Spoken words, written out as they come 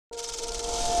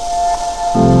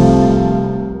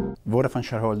Vodafone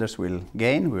shareholders will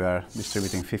gain. We are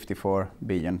distributing £54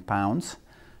 billion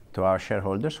to our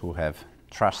shareholders who have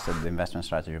trusted the investment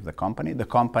strategy of the company. The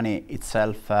company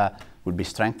itself will be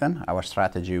strengthened. Our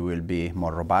strategy will be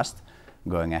more robust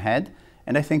going ahead.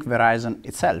 And I think Verizon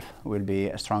itself will be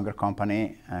a stronger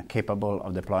company capable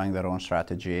of deploying their own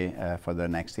strategy for the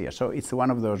next year. So it's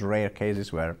one of those rare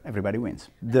cases where everybody wins.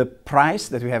 The price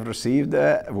that we have received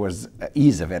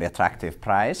is a very attractive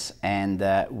price, and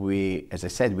as I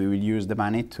said, we will use the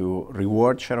money to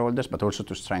reward shareholders, but also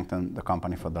to strengthen the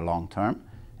company for the long term.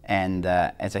 And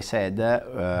as I said,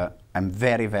 I'm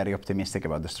very, very optimistic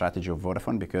about the strategy of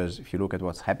Vodafone, because if you look at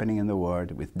what's happening in the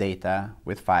world with data,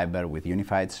 with fiber, with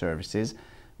unified services,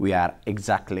 we are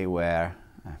exactly where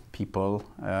people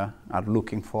are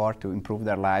looking for to improve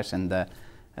their lives and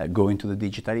go into the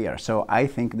digital era. So I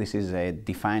think this is a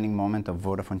defining moment of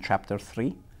Vodafone Chapter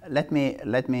 3. Let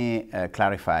me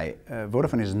clarify.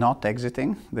 Vodafone is not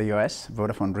exiting the US.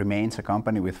 Vodafone remains a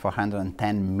company with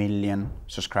 410 million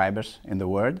subscribers in the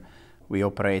world. We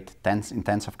operate in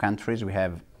tens of countries. We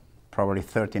have probably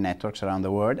 30 networks around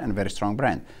the world and a very strong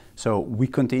brand. So we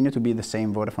continue to be the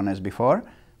same Vodafone as before.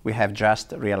 We have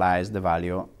just realized the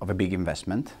value of a big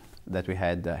investment that we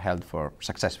had held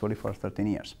successfully for 13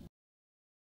 years.